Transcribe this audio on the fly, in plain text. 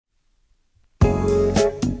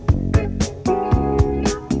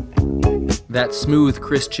That smooth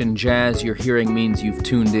Christian jazz you're hearing means you've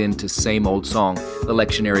tuned in to Same Old Song, the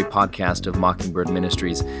lectionary podcast of Mockingbird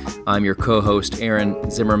Ministries. I'm your co-host,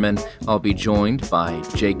 Aaron Zimmerman. I'll be joined by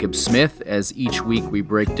Jacob Smith as each week we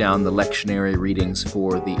break down the lectionary readings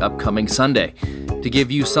for the upcoming Sunday to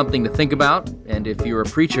give you something to think about, and if you're a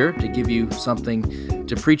preacher, to give you something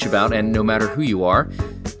to preach about, and no matter who you are,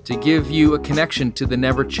 to give you a connection to the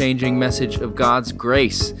never-changing message of God's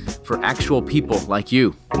grace for actual people like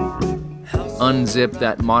you. Unzip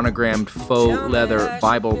that monogrammed faux leather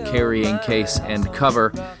Bible-carrying case and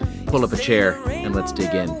cover, pull up a chair, and let's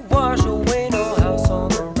dig in. Wash away no house on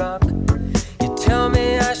the rock. You tell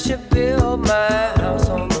me I should build my house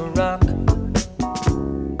on the rock.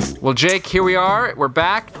 Well, Jake, here we are. We're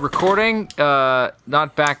back recording.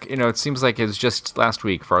 Not back, it seems like it was just last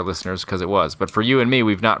week for our listeners because it was. But for you and me,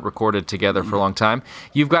 we've not recorded together for a long time.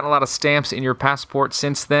 You've gotten a lot of stamps in your passport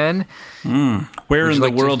since then. Where in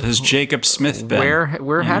the world has Jacob Smith been?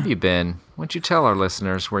 Where have you been? Why don't you tell our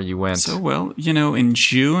listeners where you went? So, well, in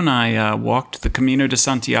June, I walked the Camino de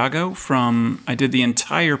Santiago I did the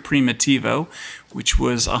entire Primitivo, which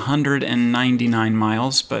was 199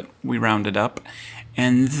 miles, but we rounded up.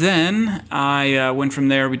 And then I went from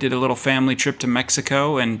there. We did a little family trip to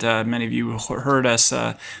Mexico, and many of you heard us,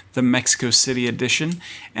 the Mexico City edition.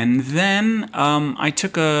 And then I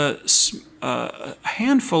took a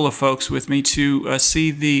handful of folks with me to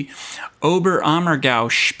see the Oberammergau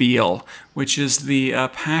Spiel, which is the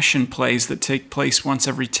passion plays that take place once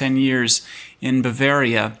every 10 years in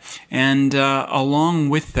Bavaria. And along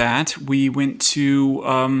with that, we went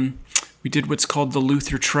to... we did what's called the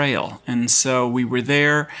Luther Trail. And so we were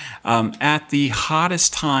there at the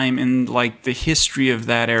hottest time in the history of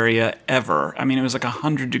that area ever. I mean, it was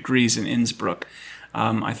 100 degrees in Innsbruck.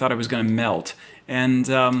 I thought I was going to melt. And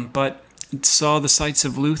but saw the sights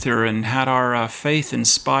of Luther and had our faith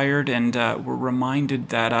inspired, and were reminded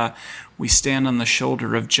that we stand on the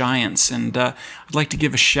shoulder of giants. And I'd like to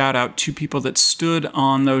give a shout out to people that stood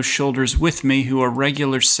on those shoulders with me who are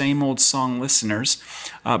regular Same Old Song listeners,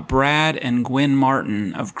 Brad and Gwen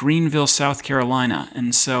Martin of Greenville, South Carolina.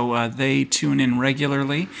 And so they tune in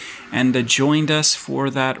regularly and joined us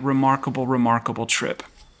for that remarkable, remarkable trip.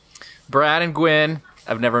 Brad and Gwen,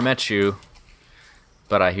 I've never met you,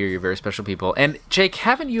 but I hear you're very special people. And Jake,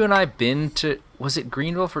 haven't you and I been to, was it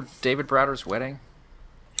Greenville for David Browder's wedding?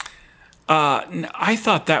 I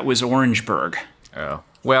thought that was Orangeburg. Oh,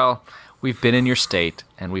 well, we've been in your state,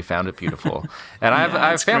 and we found it beautiful. And I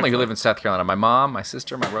have family who live in South Carolina. My mom, my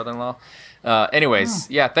sister, my brother-in-law.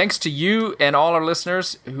 Thanks to you and all our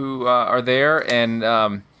listeners who are there.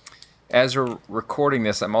 And as we're recording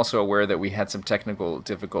this, I'm also aware that we had some technical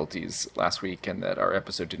difficulties last week and that our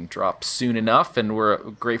episode didn't drop soon enough. And we're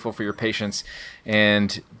grateful for your patience.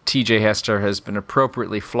 And TJ Hester has been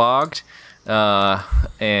appropriately flogged.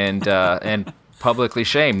 And publicly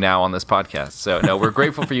shamed now on this podcast. So no, we're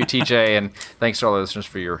grateful for you, TJ, and thanks to all the listeners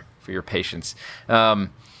for your patience.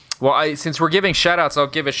 Since we're giving shout outs, I'll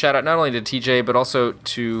give a shout out not only to TJ but also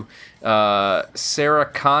to Sarah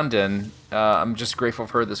Condon. I'm just grateful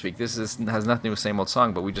for her this week. This has nothing to do with Same Old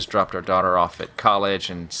Song, but we just dropped our daughter off at college,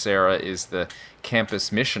 and Sarah is the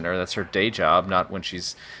campus missioner. That's her day job, not when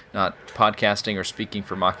she's not podcasting or speaking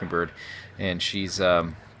for Mockingbird, and she's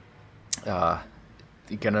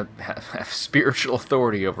gonna have spiritual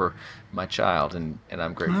authority over my child, and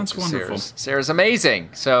I'm grateful. That's for wonderful. Sarah's amazing.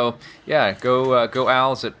 So yeah, go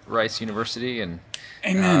Owls at Rice University, and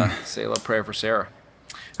amen. Say a little prayer for Sarah.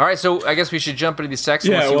 All right, so I guess we should jump into these texts.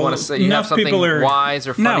 Unless you want to say you have something wise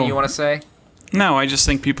or funny you want to say. No, I just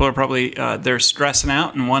think people are probably they're stressing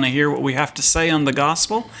out and want to hear what we have to say on the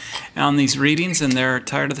gospel, on these readings, and they're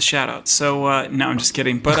tired of the shout-outs. So, no, I'm just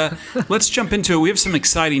kidding. But let's jump into it. We have some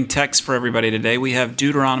exciting texts for everybody today. We have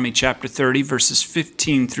Deuteronomy chapter 30, verses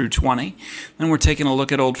 15 through 20. Then we're taking a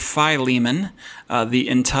look at old Philemon, the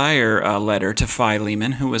entire letter to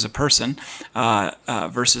Philemon, who was a person,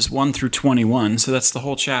 verses 1 through 21. So that's the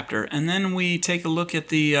whole chapter. And then we take a look at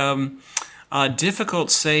the...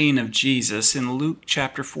 difficult saying of Jesus in Luke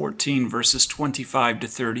chapter 14, verses 25 to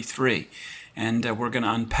 33. And we're going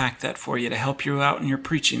to unpack that for you to help you out in your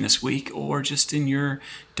preaching this week or just in your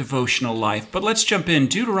devotional life. But let's jump in.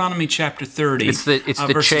 Deuteronomy chapter 30. It's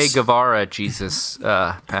the Che Guevara Jesus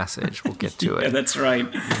passage. We'll get to it. Yeah, that's right.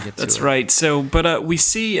 That's right. So, but we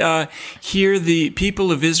see here the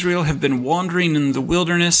people of Israel have been wandering in the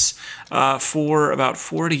wilderness for about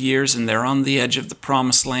 40 years, and they're on the edge of the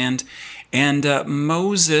promised land. And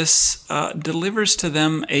Moses delivers to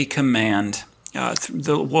them a command.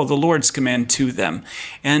 the Lord's command to them.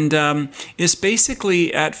 And it's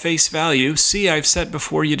basically at face value, see, I've set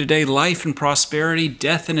before you today life and prosperity,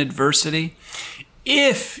 death and adversity.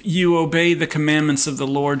 If you obey the commandments of the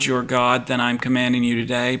Lord your God, then I'm commanding you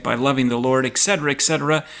today by loving the Lord,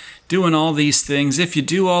 etc., doing all these things. If you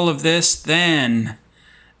do all of this, then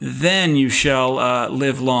you shall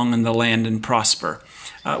live long in the land and prosper.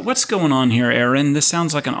 What's going on here, Aaron? This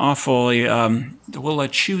sounds like an awfully,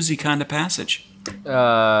 choosy kind of passage.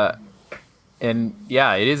 And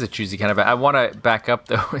yeah, it is a choosy kind of. I want to back up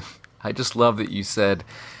though. I just love that you said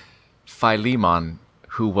Philemon,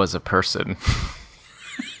 who was a person.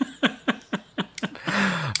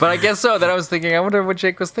 But I guess so. Then I was thinking, I wonder what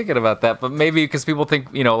Jake was thinking about that. But maybe because people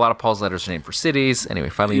think, a lot of Paul's letters are named for cities. Anyway,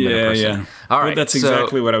 Philemon, a person. Yeah. All right. Well, that's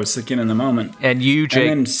exactly what I was thinking in the moment. And you, Jake,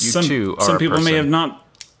 and you too are some people a person. may have not.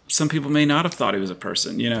 Some people may not have thought he was a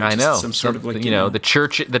person. I know. Some sort of like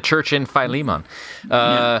the church in Philemon.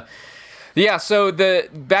 Yeah. So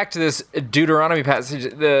back to this Deuteronomy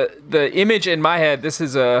passage. The image in my head. This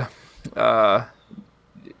is a.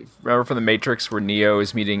 Remember from The Matrix where Neo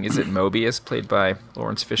is meeting, is it Mobius, played by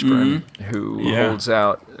Lawrence Fishburne, who holds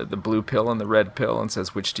out the blue pill and the red pill and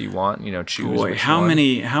says, which do you want? Choose. Boy, how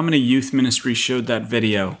many youth ministries showed that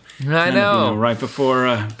video? I know. Right before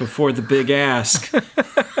the big ask.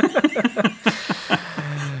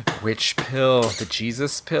 Which pill? The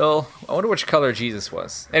Jesus pill? I wonder which color Jesus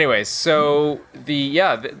was. Anyways, so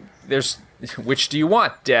there's... Which do you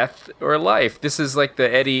want, death or life? This is like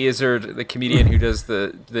the Eddie Izzard, the comedian who does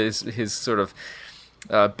his sort of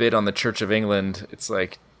bit on the Church of England. It's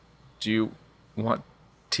like, do you want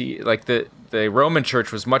tea? Like the Roman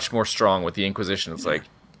Church was much more strong with the Inquisition. It's like,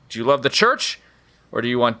 do you love the Church, or do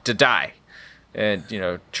you want to die? And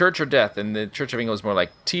church or death. And the Church of England was more like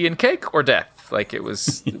tea and cake or death. Like it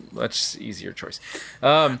was much easier choice.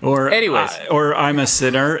 Anyways, or I'm a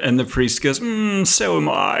sinner, and the priest goes, so am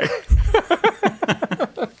I.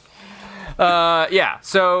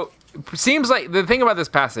 So it seems like the thing about this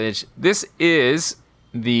passage, this is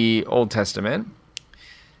the Old Testament,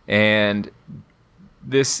 and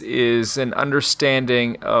this is an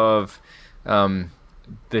understanding of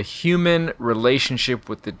the human relationship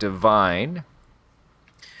with the divine,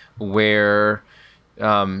 where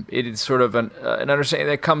it is sort of an understanding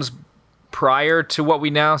that comes prior to what we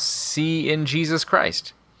now see in Jesus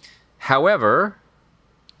Christ. However,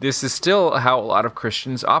 this is still how a lot of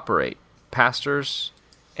Christians operate, pastors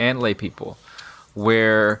and lay people,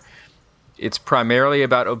 where it's primarily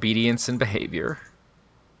about obedience and behavior.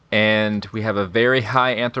 And we have a very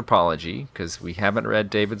high anthropology because we haven't read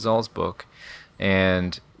David Zoll's book.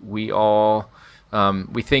 And we all,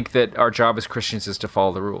 we think that our job as Christians is to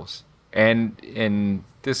follow the rules. And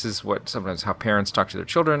this is what sometimes how parents talk to their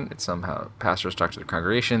children. It's somehow pastors talk to their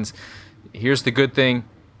congregations. Here's the good thing.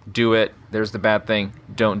 Do it. There's the bad thing.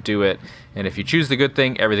 Don't do it. And if you choose the good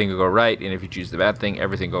thing, everything will go right. And if you choose the bad thing,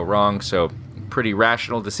 everything will go wrong. So pretty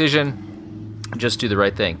rational decision. Just do the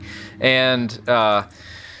right thing. And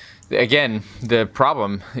again, the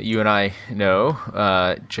problem that you and I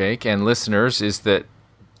know, Jake, and listeners, is that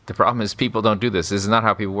the problem is people don't do this. This is not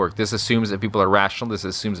how people work. This assumes that people are rational. This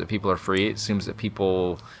assumes that people are free. It assumes that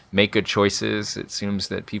people make good choices. It assumes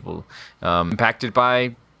that people impacted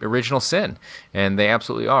by original sin, and they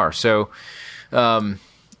absolutely are. So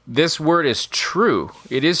this word is true.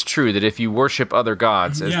 It is true that if you worship other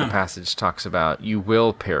gods, as the passage talks about, you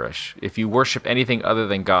will perish. If you worship anything other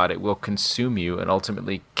than God, it will consume you and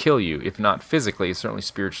ultimately kill you, if not physically, certainly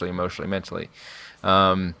spiritually, emotionally, mentally.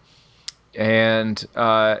 But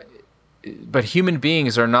human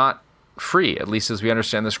beings are not free, at least as we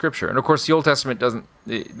understand the Scripture. And of course, the Old Testament doesn't.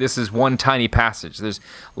 This is one tiny passage. There's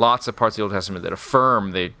lots of parts of the Old Testament that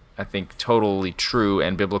affirm the, I think, totally true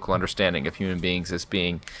and biblical understanding of human beings as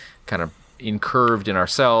being kind of incurved in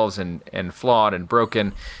ourselves and flawed and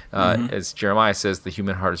broken. As Jeremiah says, the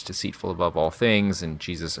human heart is deceitful above all things, and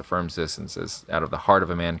Jesus affirms this and says, out of the heart of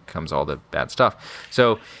a man comes all the bad stuff.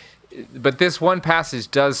 So, but this one passage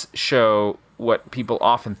does show what people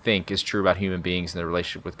often think is true about human beings and their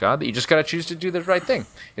relationship with God, that you just got to choose to do the right thing.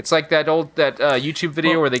 It's like that YouTube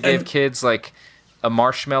video where they gave kids like a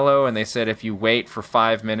marshmallow and they said, if you wait for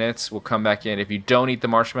 5 minutes, we'll come back in. If you don't eat the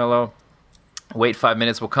marshmallow, wait 5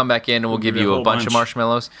 minutes, we'll come back in and we'll give you a bunch of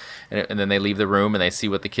marshmallows. And then they leave the room and they see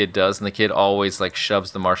what the kid does, and the kid always like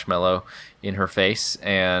shoves the marshmallow in her face.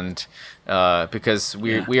 And because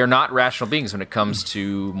we are not rational beings when it comes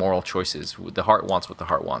to moral choices. The heart wants what the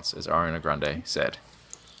heart wants, as Ariana Grande said.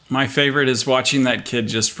 My favorite is watching that kid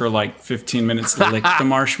just for like 15 minutes lick the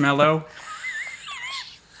marshmallow.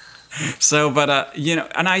 So, but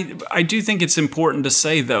and I do think it's important to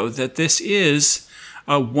say though that this is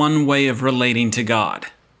one way of relating to God.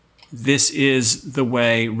 This is the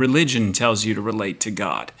way religion tells you to relate to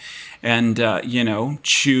God. And,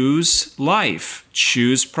 choose life,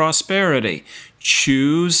 choose prosperity,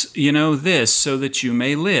 choose, this so that you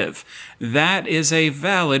may live. That is a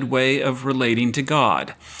valid way of relating to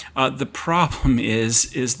God. The problem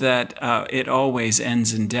is that it always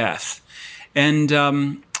ends in death. And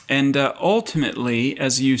ultimately,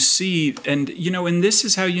 as you see, and this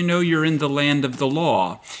is how you know you're in the land of the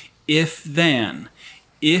law. If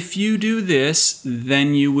you do this,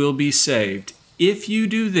 then you will be saved. If you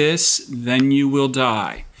do this, then you will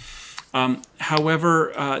die.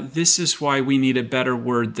 However, this is why we need a better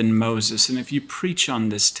word than Moses. And if you preach on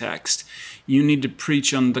this text, you need to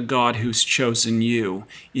preach on the God who's chosen you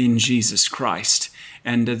in Jesus Christ.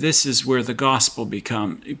 And this is where the gospel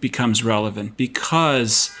becomes relevant,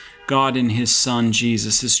 because God in his Son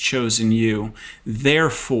Jesus has chosen you.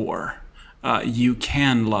 Therefore, you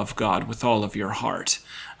can love God with all of your heart.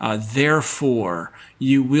 Therefore,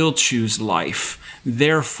 you will choose life.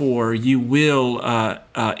 Therefore, you will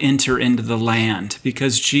enter into the land,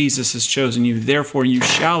 because Jesus has chosen you. Therefore, you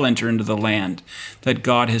shall enter into the land that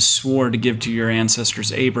God has sworn to give to your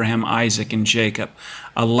ancestors, Abraham, Isaac, and Jacob,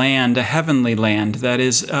 a land, a heavenly land that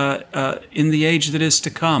is in the age that is to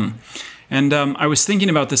come. And I was thinking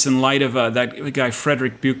about this in light of that guy,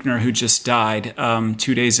 Frederick Buechner, who just died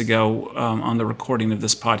 2 days ago on the recording of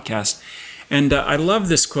this podcast. And I love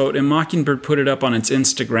this quote, and Mockingbird put it up on its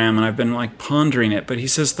Instagram, and I've been pondering it. But he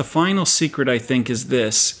says, the final secret, I think, is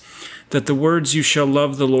this, that the words, "you shall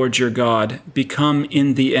love the Lord your God," become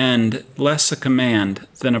in the end less a command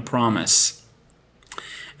than a promise.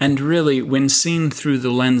 And really, when seen through the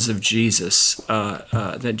lens of Jesus,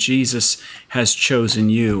 that Jesus has chosen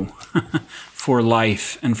you for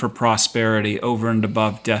life and for prosperity over and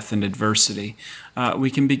above death and adversity, we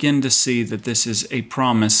can begin to see that this is a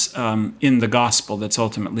promise in the gospel that's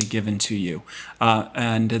ultimately given to you.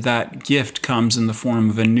 And that gift comes in the form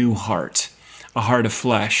of a new heart, a heart of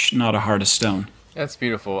flesh, not a heart of stone. That's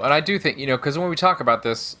beautiful. And I do think, because when we talk about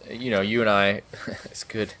this, you and I, it's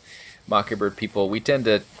good Mockingbird people, we tend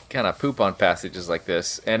to kind of poop on passages like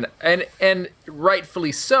this. And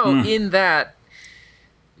rightfully so, in that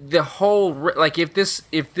the whole,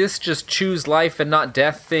 if this just choose life and not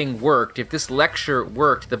death thing worked, if this lecture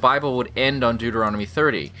worked, the Bible would end on Deuteronomy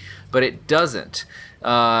 30. But it doesn't.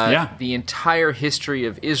 The entire history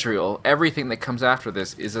of Israel, everything that comes after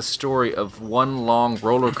this, is a story of one long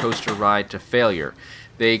roller coaster ride to failure.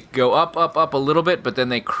 They go up a little bit, but then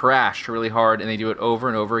they crash really hard, and they do it over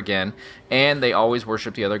and over again, and they always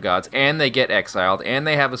worship the other gods, and they get exiled, and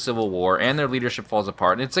they have a civil war, and their leadership falls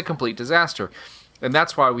apart, and it's a complete disaster. And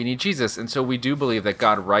that's why we need Jesus. And so we do believe that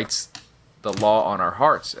God writes the law on our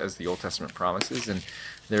hearts, as the Old Testament promises, and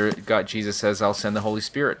Jesus says, "I'll send the Holy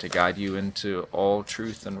Spirit to guide you into all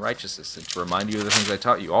truth and righteousness, and to remind you of the things I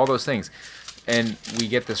taught you," all those things. And we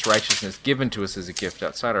get this righteousness given to us as a gift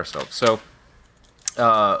outside ourselves. So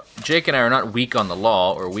Jake and I are not weak on the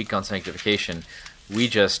law or weak on sanctification. We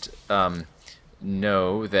just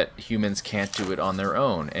know that humans can't do it on their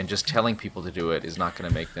own, and just telling people to do it is not going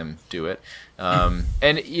to make them do it.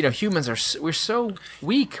 And humans we're so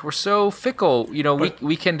weak, we're so fickle.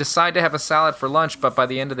 We can decide to have a salad for lunch, but by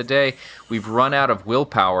the end of the day, we've run out of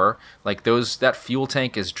willpower. That fuel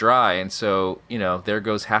tank is dry, and so there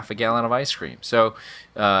goes half a gallon of ice cream. So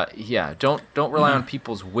don't rely on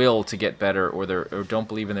people's will to get better, or don't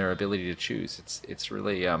believe in their ability to choose. It's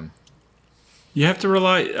really You have to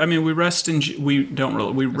rely. I mean, we rest in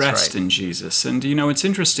Jesus, and it's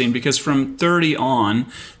interesting because from 30 on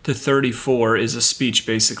to 34 is a speech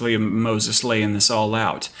basically of Moses laying this all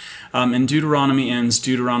out. And Deuteronomy ends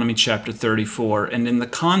Deuteronomy chapter 34, and in the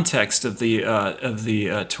context of the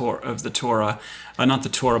Torah, not the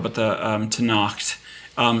Torah, but the Tanakh.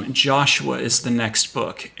 Joshua is the next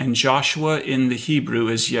book, and Joshua in the Hebrew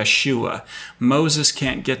is Yeshua. Moses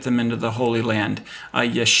can't get them into the Holy Land.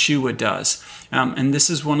 Yeshua does. And this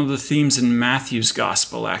is one of the themes in Matthew's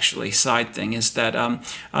Gospel, actually. Side thing is that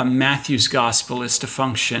Matthew's Gospel is to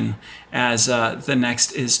function as the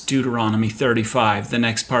next is Deuteronomy 35, the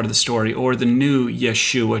next part of the story, or the new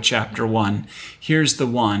Yeshua chapter 1. Here's the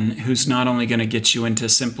one who's not only going to get you into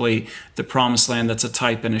simply the promised land that's a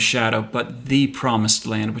type and a shadow, but the promised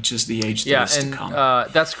land, which is the age that is to come.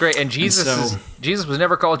 That's great. And Jesus was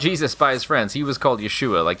never called Jesus by his friends. He was called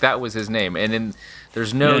Yeshua. That was his name. And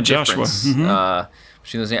there's no difference between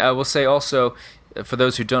those names. I will say also, for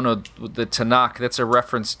those who don't know the Tanakh, that's a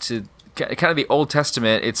reference to kind of the Old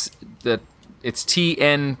Testament. It's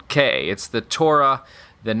TNK. It's the Torah,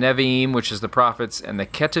 the Nevi'im, which is the prophets, and the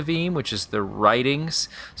Ketuvim, which is the writings.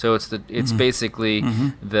 So it's basically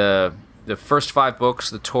the first 5 books,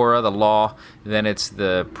 the Torah, the law, then it's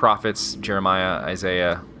the prophets, Jeremiah,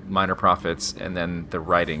 Isaiah, minor prophets, and then the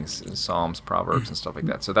writings, Psalms, Proverbs, and stuff like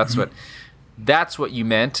that. So that's what you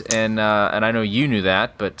meant, and I know you knew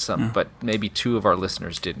that, but maybe 2 of our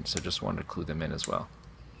listeners didn't. So just wanted to clue them in as well.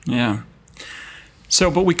 Yeah. So,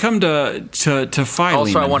 but we come to Philemon.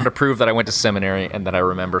 Also, I wanted to prove that I went to seminary and that I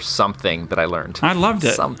remember something that I learned. I loved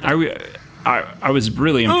it. I was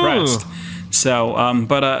really impressed. So,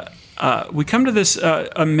 we come to this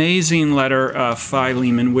amazing letter,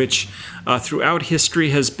 Philemon, which throughout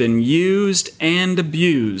history has been used and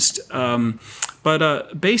abused.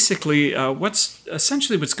 Basically,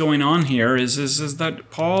 what's going on here is that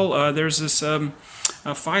Paul, there's this.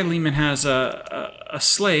 Philemon has a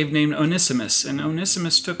slave named Onesimus, and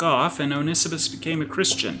Onesimus took off, and Onesimus became a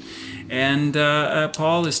Christian. And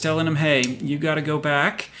Paul is telling him, "Hey, you got to go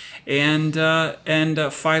back," and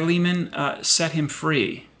Philemon set him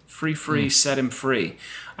free. Free, set him free.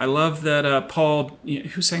 I love that Paul.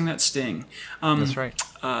 Who sang that? Sting. That's right.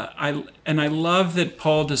 I love that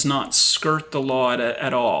Paul does not skirt the law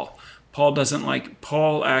at all.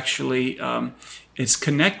 Paul actually. It's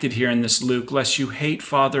connected here in this Luke, lest you hate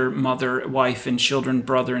father, mother, wife, and children,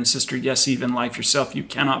 brother and sister, yes, even life yourself, you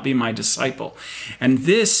cannot be my disciple. And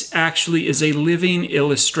this actually is a living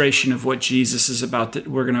illustration of what Jesus is about, that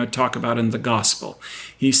we're going to talk about in the gospel.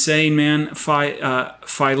 He's saying, man,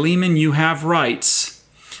 Philemon, you have rights.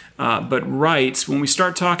 But rights, when we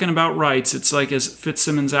start talking about rights, it's like, as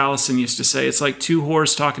Fitzsimmons Allison used to say, it's like 2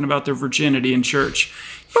 whores talking about their virginity in church.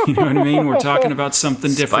 You know what I mean? We're talking about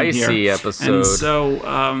something different here. Spicy episode. And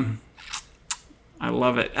so I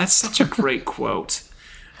love it. That's such a great quote.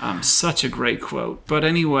 Such a great quote. But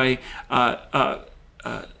anyway,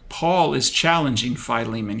 Paul is challenging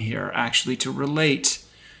Philemon here, actually, to relate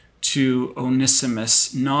to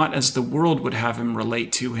Onesimus, not as the world would have him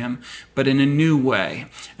relate to him, but in a new way,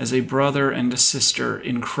 as a brother and a sister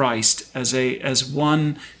in Christ, as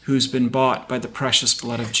one who's been bought by the precious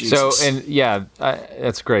blood of Jesus. So,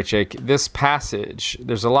 that's great, Jake. This passage,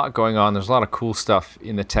 there's a lot going on. There's a lot of cool stuff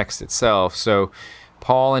in the text itself. So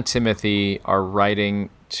Paul and Timothy are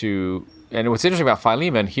writing to... And what's interesting about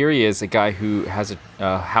Philemon, here he is, a guy who has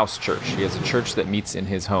a house church. He has a church that meets in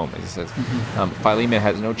his home. He says, Philemon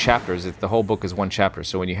has no chapters. The whole book is one chapter.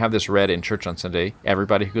 So when you have this read in church on Sunday,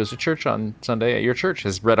 everybody who goes to church on Sunday at your church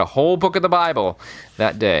has read a whole book of the Bible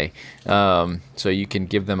that day. So you can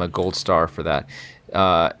give them a gold star for that.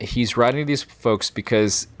 He's writing to these folks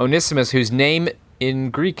because Onesimus, whose name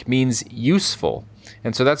in Greek means useful.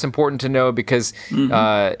 And so that's important to know because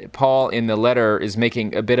Paul in the letter is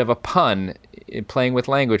making a bit of a pun, playing with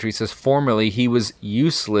language. He says, formerly he was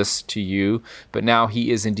useless to you, but now he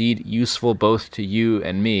is indeed useful both to you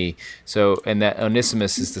and me. So, and that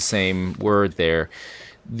Onesimus is the same word there.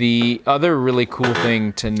 The other really cool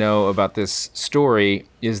thing to know about this story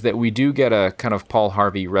is that we do get a kind of Paul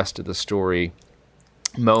Harvey rest of the story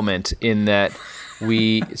moment in that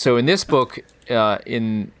so in this book,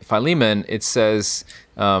 in Philemon, it says,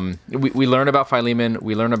 we learn about Philemon,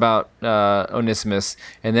 we learn about Onesimus,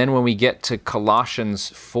 and then when we get to Colossians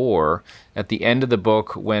 4, at the end of the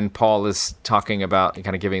book, when Paul is talking about,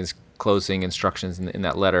 kind of giving his closing instructions in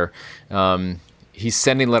that letter, he's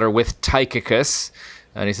sending a letter with Tychicus,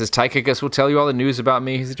 and he says, Tychicus will tell you all the news about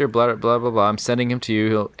me, he's your blah, blah, blah, blah, I'm sending him to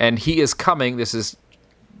you, and he is coming, this is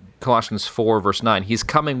Colossians 4, verse 9. He's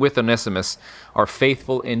coming with Onesimus, our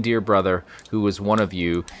faithful and dear brother, who is one of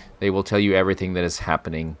you. They will tell you everything that is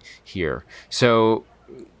happening here. So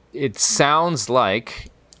it sounds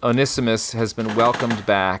like Onesimus has been welcomed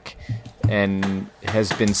back and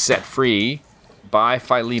has been set free by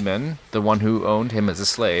Philemon, the one who owned him as a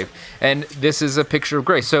slave. And this is a picture of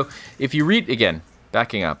grace. So if you read, again,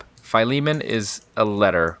 backing up, Philemon is a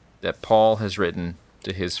letter that Paul has written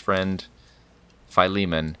to his friend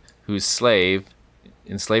Philemon, whose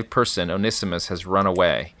enslaved person, Onesimus, has run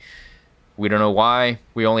away. We don't know why.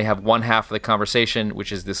 We only have one half of the conversation,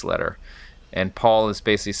 which is this letter. And Paul is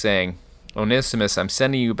basically saying, Onesimus, I'm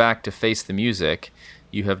sending you back to face the music.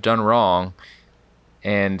 You have done wrong.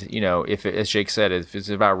 And, if, as Jake said, if it's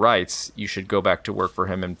about rights, you should go back to work for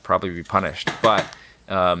him and probably be punished. But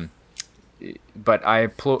I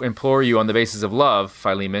implore you on the basis of love,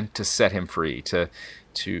 Philemon, to set him free,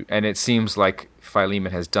 and it seems like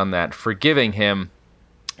Philemon has done that, forgiving him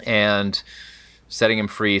and setting him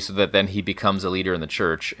free so that then he becomes a leader in the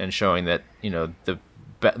church and showing that,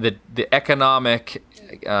 the economic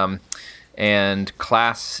and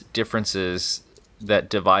class differences that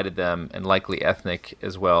divided them, and likely ethnic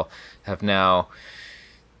as well, have now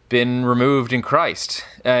been removed in Christ.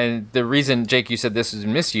 And the reason, Jake, you said this is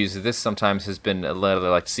misused, is this sometimes has been a letter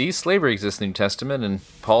like, see, slavery exists in the New Testament, and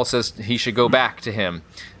Paul says he should go back to him.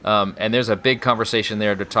 And there's a big conversation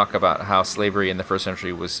there to talk about how slavery in the first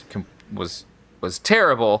century was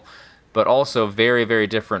terrible, but also very, very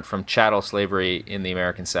different from chattel slavery in the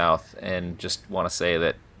American South. And just want to say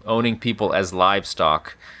that owning people as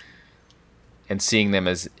livestock and seeing them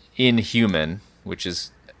as inhuman, which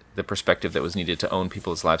is the perspective that was needed to own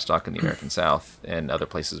people as livestock in the American South and other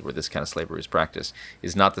places where this kind of slavery is practiced,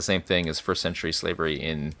 is not the same thing as first century slavery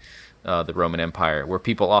in the Roman Empire, where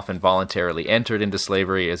people often voluntarily entered into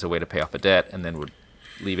slavery as a way to pay off a debt and then would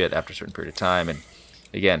leave it after a certain period of time. And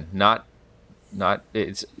again, not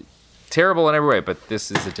it's terrible in every way, but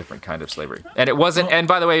this is a different kind of slavery. And it wasn't. And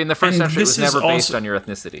by the way, in the first century, it was never based on your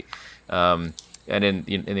ethnicity. And in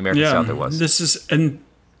the American South, it was.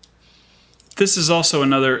 This is also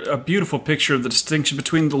a beautiful picture of the distinction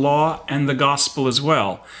between the law and the gospel as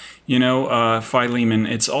well. You know, Philemon,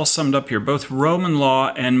 it's all summed up here. Both Roman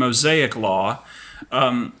law and Mosaic law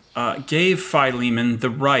gave Philemon the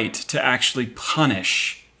right to actually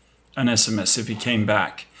punish Onesimus if he came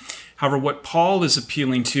back. However, what Paul is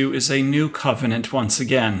appealing to is a new covenant once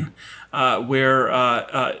again, where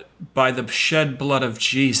by the shed blood of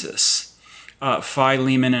Jesus,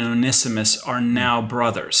 Philemon and Onesimus are now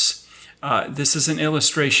brothers. This is an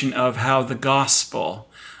illustration of how the gospel,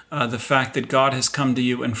 the fact that God has come to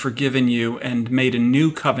you and forgiven you and made a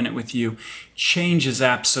new covenant with you, changes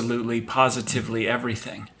absolutely, positively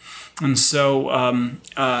everything. And so,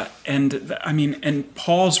 and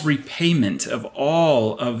Paul's repayment of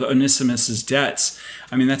all of Onesimus's debts,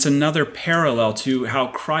 that's another parallel to how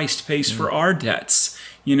Christ pays for our debts,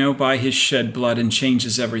 by his shed blood, and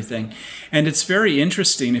changes everything. And it's very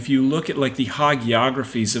interesting if you look at like the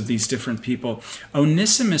hagiographies of these different people.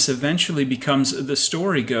 Onesimus eventually becomes, the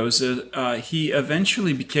story goes, he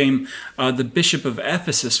eventually became the bishop of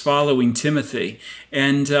Ephesus following Timothy,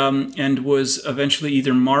 and was eventually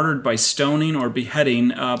either martyred by stoning or beheading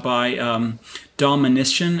by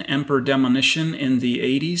Domitian, Emperor Domitian in the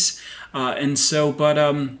 80s.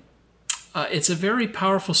 It's a very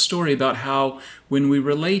powerful story about how when we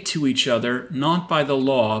relate to each other, not by the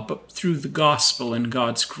law, but through the gospel and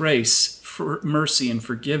God's grace, for mercy and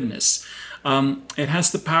forgiveness, it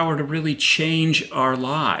has the power to really change our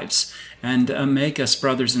lives and make us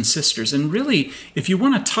brothers and sisters. And really, if you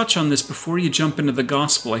want to touch on this before you jump into the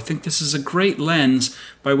gospel, I think this is a great lens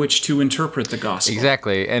by which to interpret the gospel.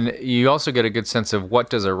 Exactly. And you also get a good sense of what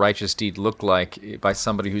does a righteous deed look like by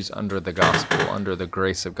somebody who's under the gospel, under the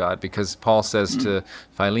grace of God. Because Paul says to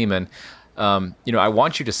Philemon, I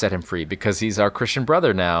want you to set him free because he's our Christian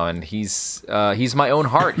brother now, and he's my own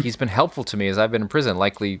heart. He's been helpful to me as I've been in prison,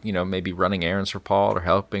 likely, maybe running errands for Paul or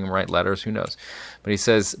helping him write letters, who knows. But he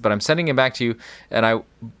says, but I'm sending him back to you, and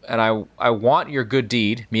I want your good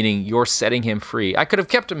deed, meaning you're setting him free. I could have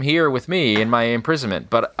kept him here with me in my imprisonment,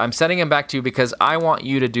 but I'm sending him back to you because I want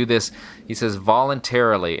you to do this, he says,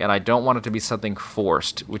 voluntarily, and I don't want it to be something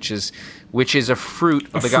forced, which is a fruit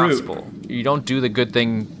of the gospel. You don't do the good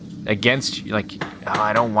thing against you, like,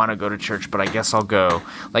 I don't want to go to church, but I guess I'll go.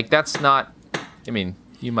 Like, that's not,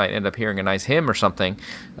 you might end up hearing a nice hymn or something,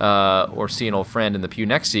 or see an old friend in the pew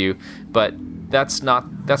next to you, but that's not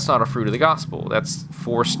a fruit of the gospel. That's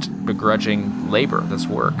forced, begrudging labor. That's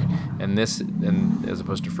work, and as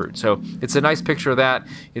opposed to fruit. So it's a nice picture of that.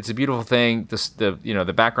 It's a beautiful thing.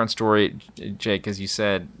 The background story, Jake, as you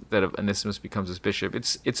said, that Onesimus becomes his bishop.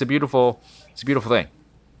 It's a beautiful thing.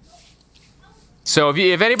 So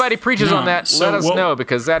if anybody preaches on that, let us know,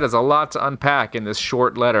 because that is a lot to unpack in this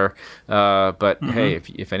short letter. Hey,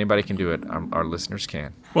 if anybody can do it, our listeners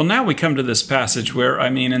can. Well, now we come to this passage where,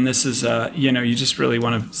 and this is, you just really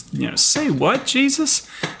want to, say what, Jesus?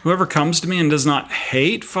 Whoever comes to me and does not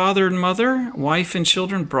hate father and mother, wife and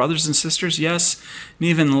children, brothers and sisters, yes, and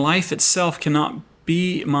even life itself cannot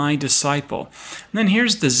be my disciple. And then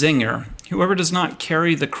here's the zinger. Whoever does not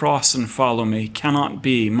carry the cross and follow me cannot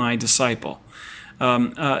be my disciple.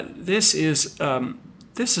 This is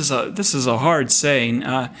a hard saying,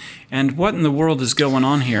 and what in the world is going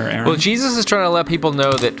on here, Aaron? Well, Jesus is trying to let people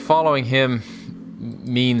know that following him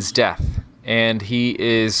means death, and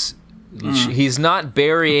he's not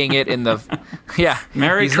burying it in the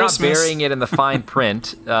Merry he's Christmas. Not burying it in the fine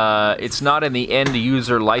print. It's not in the end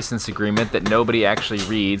user license agreement that nobody actually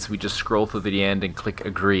reads. We just scroll through the end and click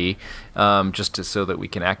agree, so that we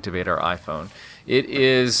can activate our iPhone. It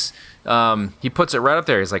is. He puts it right up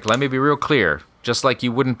there. He's like, let me be real clear. Just like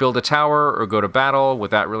you wouldn't build a tower or go to battle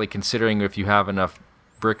without really considering if you have enough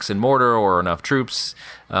bricks and mortar or enough troops.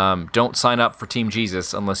 Don't sign up for Team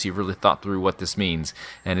Jesus unless you've really thought through what this means.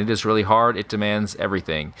 And it is really hard. It demands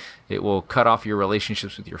everything. It will cut off your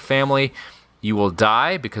relationships with your family. You will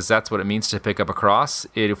die, because that's what it means to pick up a cross.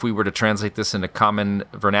 If we were to translate this into common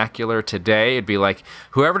vernacular today, it'd be like,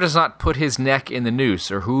 whoever does not put his neck in the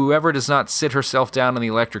noose, or whoever does not sit herself down in the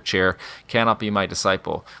electric chair, cannot be my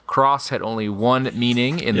disciple. Cross had only one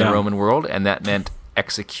meaning in the Roman world, and that meant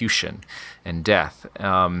execution and death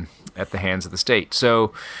at the hands of the state.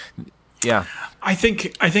 So, yeah. I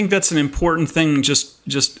think that's an important thing.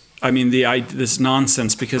 This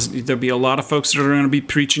nonsense, because there'll be a lot of folks that are going to be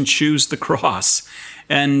preaching choose the cross,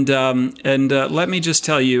 and let me just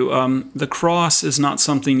tell you, the cross is not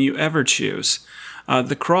something you ever choose.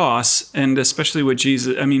 The cross, and especially what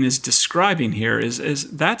Jesus, is describing here,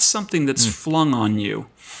 is that's something that's flung on you.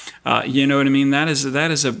 You know what I mean? That is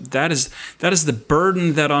the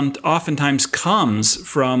burden that oftentimes comes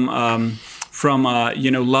from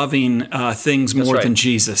loving things more than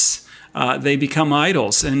Jesus. They become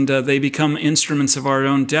idols, and they become instruments of our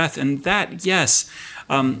own death. And that, yes,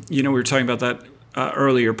 we were talking about that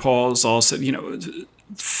earlier. Paul's also,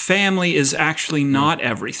 family is actually not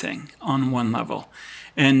everything on one level.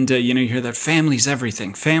 And, you hear that family's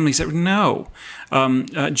everything. No,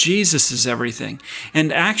 Jesus is everything.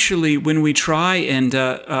 And actually, when we try and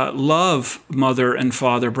love mother and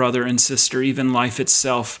father, brother and sister, even life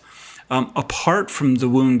itself, apart from the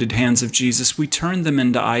wounded hands of Jesus, we turn them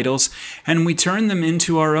into idols, and we turn them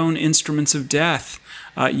into our own instruments of death.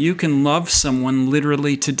 You can love someone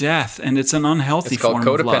literally to death, and it's an unhealthy form of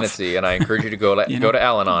love. It's called codependency, and I encourage you to go to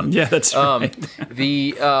Al-Anon. Yeah, that's right.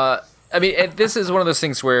 This is one of those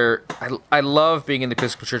things where I love being in the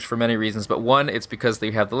Episcopal Church for many reasons, but one, it's because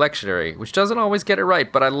they have the lectionary, which doesn't always get it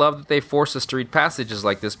right, but I love that they force us to read passages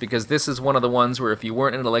like this, because this is one of the ones where if you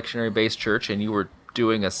weren't in a lectionary-based church and you were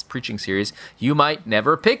doing a preaching series, you might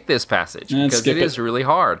never pick this passage, because it is really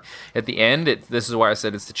hard. At the end, this is why I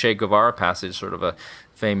said it's the Che Guevara passage, sort of a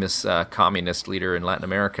famous communist leader in Latin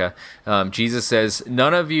America. Jesus says,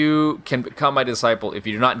 none of you can become my disciple if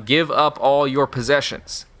you do not give up all your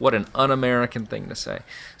possessions. What an un-American thing to say.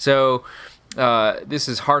 So this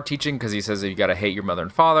is hard teaching, because he says that you got to hate your mother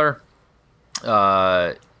and father.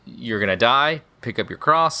 You're going to die. Pick up your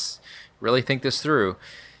cross. Really think this through.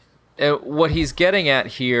 What he's getting at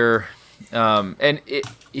here,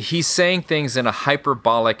 he's saying things in a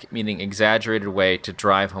hyperbolic, meaning exaggerated way, to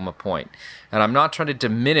drive home a point. And I'm not trying to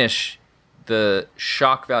diminish the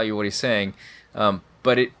shock value of what he's saying,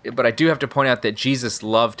 but I do have to point out that Jesus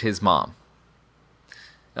loved his mom.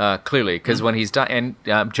 Clearly, because when he's dying,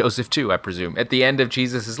 and Joseph too, I presume, at the end of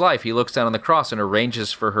Jesus' life, he looks down on the cross and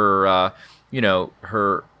arranges for her,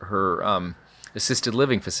 her assisted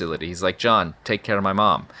living facility. He's like, John, take care of my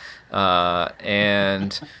mom.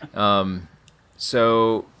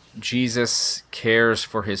 So Jesus cares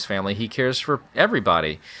for his family. He cares for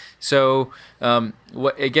everybody. So,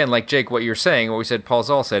 like Jake, what you're saying, what we said, Paul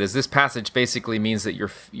Zoll said, is this passage basically means that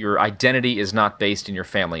your identity is not based in your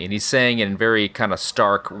family. And he's saying in very kind of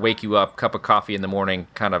stark, wake you up, cup of coffee in the morning,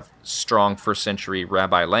 kind of strong first century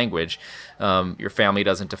rabbi language. Your family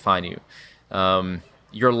doesn't define you.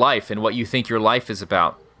 Your life and what you think your life is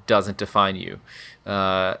about doesn't define you.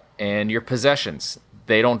 And your possessions,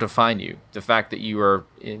 they don't define you. The fact that you are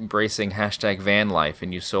embracing #van life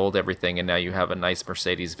and you sold everything and now you have a nice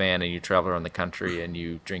Mercedes van and you travel around the country and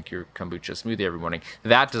you drink your kombucha smoothie every morning,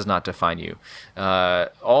 that does not define you.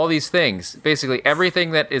 All these things, basically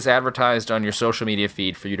everything that is advertised on your social media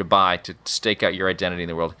feed for you to buy to stake out your identity in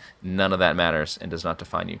the world, none of that matters and does not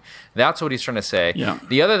define you. That's what he's trying to say. Yeah.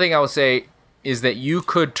 The other thing I would say is that you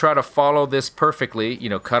could try to follow this perfectly,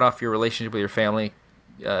 cut off your relationship with your family,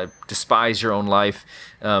 despise your own life,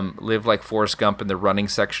 live like Forrest Gump in the running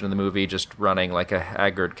section of the movie, just running like a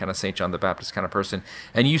haggard kind of St. John the Baptist kind of person,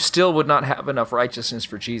 and you still would not have enough righteousness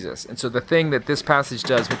for Jesus. And so the thing that this passage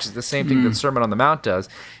does, which is the same thing that Sermon on the Mount does,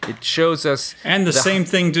 it shows us... And the same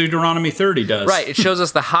thing Deuteronomy 30 does. Right, it shows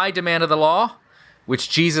us the high demand of the law,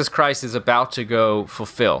 which Jesus Christ is about to go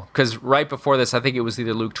fulfill. Because right before this, I think it was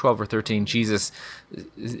either Luke 12 or 13, Jesus,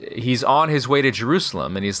 he's on his way to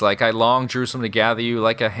Jerusalem, and he's like, I long, Jerusalem, to gather you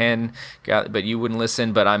like a hen, but you wouldn't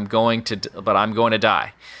listen, but I'm going to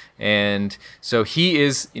die. And so he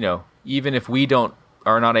is, even if we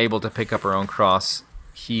are not able to pick up our own cross,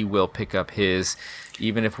 he will pick up his.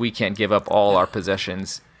 Even if we can't give up all our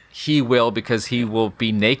possessions, he will, because he will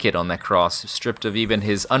be naked on that cross, stripped of even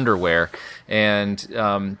his underwear, and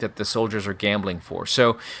that the soldiers are gambling for.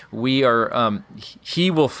 So we are.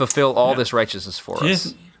 He will fulfill all this righteousness for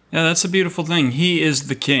us. Yeah, that's a beautiful thing. He is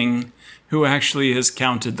the king who actually has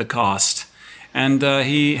counted the cost, And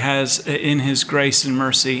he has, in his grace and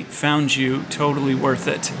mercy, found you totally worth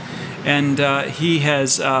it. And he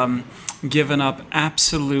has given up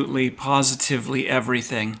absolutely, positively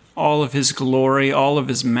everything. All of his glory, all of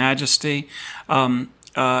his majesty,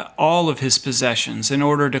 all of his possessions in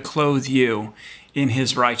order to clothe you in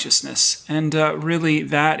his righteousness. And really,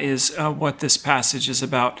 that is what this passage is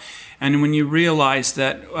about. And when you realize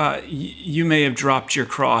that you may have dropped your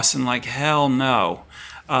cross and like, hell no,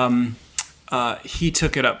 he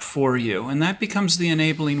took it up for you. And that becomes the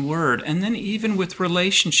enabling word. And then even with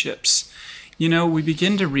relationships, we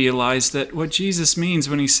begin to realize that what Jesus means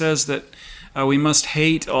when he says that we must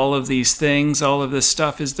hate all of these things, all of this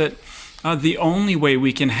stuff, is that the only way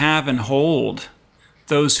we can have and hold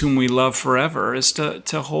those whom we love forever is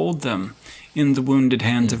to hold them in the wounded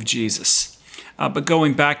hands of Jesus. But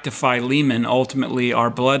going back to Philemon, ultimately our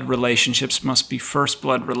blood relationships must be first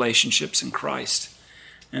blood relationships in Christ.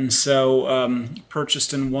 And so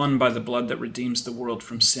purchased and won by the blood that redeems the world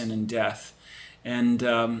from sin and death. And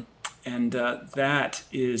that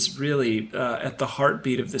is really at the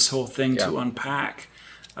heartbeat of this whole thing to unpack.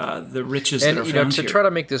 The riches that are found to here. try to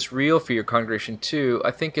make this real for your congregation too, I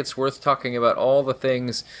think it's worth talking about all the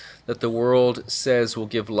things that the world says will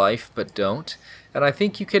give life but don't. And I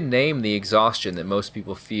think you can name the exhaustion that most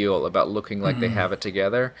people feel about looking like they have it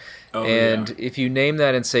together. If you name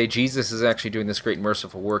that and say Jesus is actually doing this great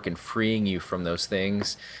merciful work in freeing you from those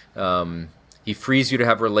things, he frees you to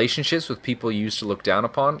have relationships with people you used to look down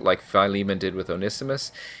upon, like Philemon did with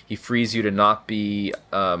Onesimus. He frees you to not be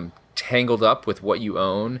tangled up with what you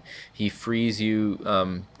own. He frees you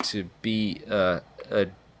to be a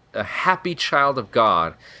happy child of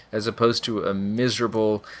God as opposed to a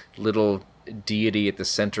miserable little deity at the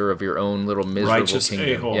center of your own little miserable righteous kingdom.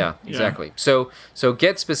 A-hole. Yeah, exactly. So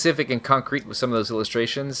get specific and concrete with some of those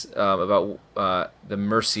illustrations about the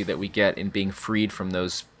mercy that we get in being freed from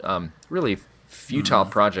those really futile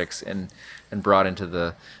projects and brought into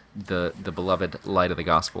the beloved light of the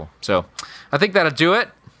gospel. So I think that'll do it.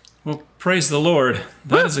 Well, praise the Lord.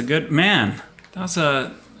 That is a good man.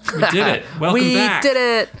 We did it. Welcome back. We did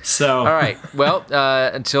it. So, all right. Well,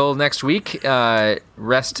 until next week,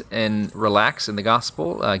 rest and relax in the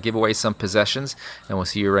gospel. Give away some possessions, and we'll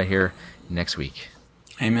see you right here next week.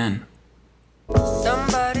 Amen.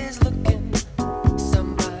 Somebody's looking,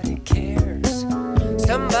 somebody cares,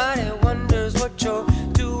 somebody wonders what you're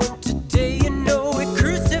doing today. We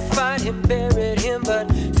crucified him, buried him, but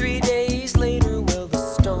 3 days later, well, the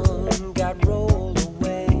stone got rolled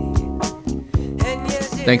away. And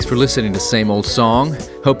yes, Thanks for listening to Same Old Song.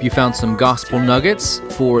 Hope you found some gospel nuggets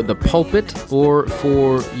for the pulpit or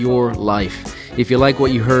for your life. If you like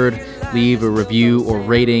what you heard, leave a review or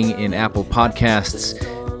rating in Apple Podcasts.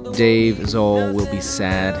 Dave Zoll will be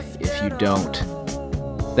sad if you don't.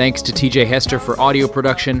 Thanks to TJ Hester for audio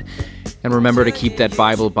production, and remember to keep that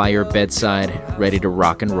Bible by your bedside, ready to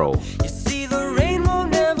rock and roll.